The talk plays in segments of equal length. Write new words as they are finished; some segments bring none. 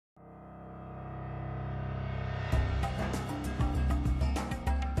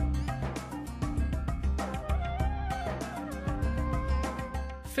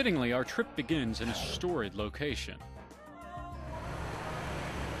Fittingly, our trip begins in a storied location.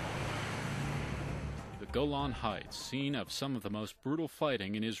 The Golan Heights, scene of some of the most brutal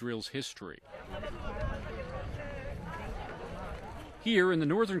fighting in Israel's history. Here, in the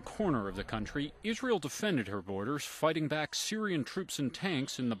northern corner of the country, Israel defended her borders, fighting back Syrian troops and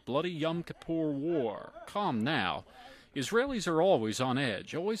tanks in the bloody Yom Kippur War. Calm now. Israelis are always on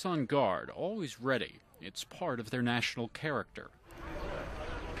edge, always on guard, always ready. It's part of their national character.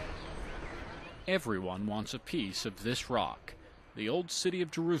 Everyone wants a piece of this rock, the old city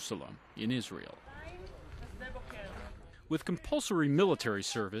of Jerusalem in Israel. With compulsory military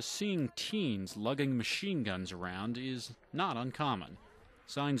service, seeing teens lugging machine guns around is not uncommon.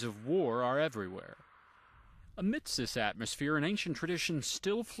 Signs of war are everywhere. Amidst this atmosphere, an ancient tradition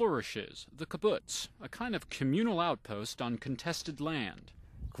still flourishes, the kibbutz, a kind of communal outpost on contested land.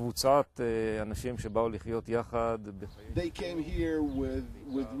 They came here with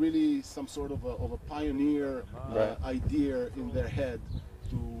really some sort of a pioneer idea in their head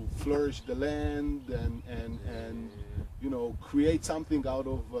to flourish the land and you know, create something out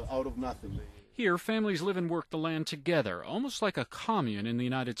of nothing. Here, families live and work the land together, almost like a commune in the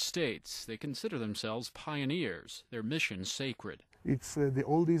United States. They consider themselves pioneers, their mission sacred. It's the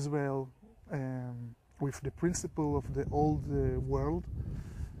old Israel with the principle of the old world.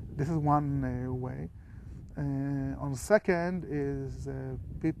 This is one way. On second is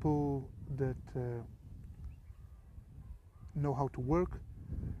people that know how to work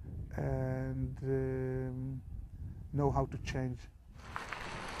and know how to change.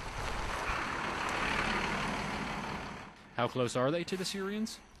 How close are they to the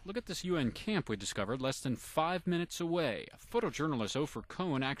Syrians? Look at this UN camp we discovered less than 5 minutes away. Photojournalist Ofer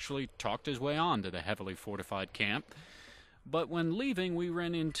Cohen actually talked his way on to the heavily fortified camp. But when leaving, we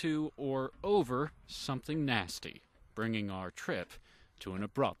ran into, or over, something nasty, bringing our trip to an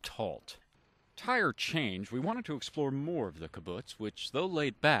abrupt halt. Tire change, we wanted to explore more of the kibbutz, which, though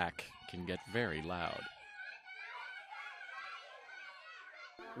laid back, can get very loud.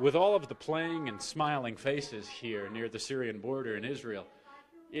 With all of the playing and smiling faces here near the Syrian border in Israel,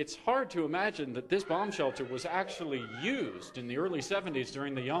 it's hard to imagine that this bomb shelter was actually used in the early 70s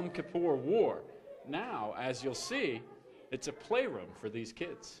during the Yom Kippur War. Now, as you'll see, it's a playroom for these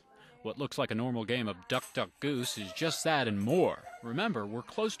kids. What looks like a normal game of duck, duck, goose is just that and more. Remember, we're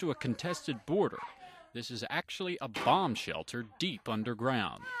close to a contested border. This is actually a bomb shelter deep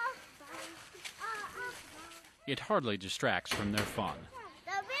underground. It hardly distracts from their fun.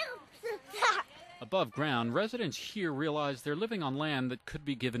 Above ground, residents here realize they're living on land that could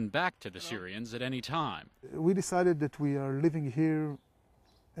be given back to the Syrians at any time. We decided that we are living here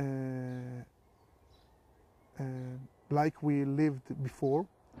like we lived before.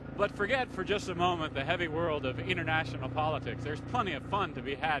 But forget for just a moment the heavy world of international politics. There's plenty of fun to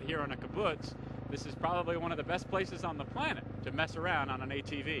be had here on a kibbutz. This is probably one of the best places on the planet to mess around on an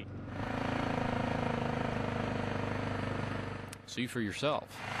ATV. See for yourself.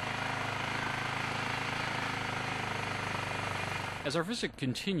 As our visit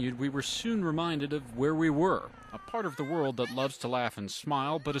continued, we were soon reminded of where we were, a part of the world that loves to laugh and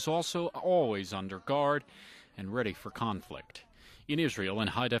smile, but is also always under guard and ready for conflict. In Israel, in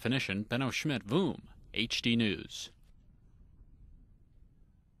high definition, Benno Schmidt, VOOM, HD News.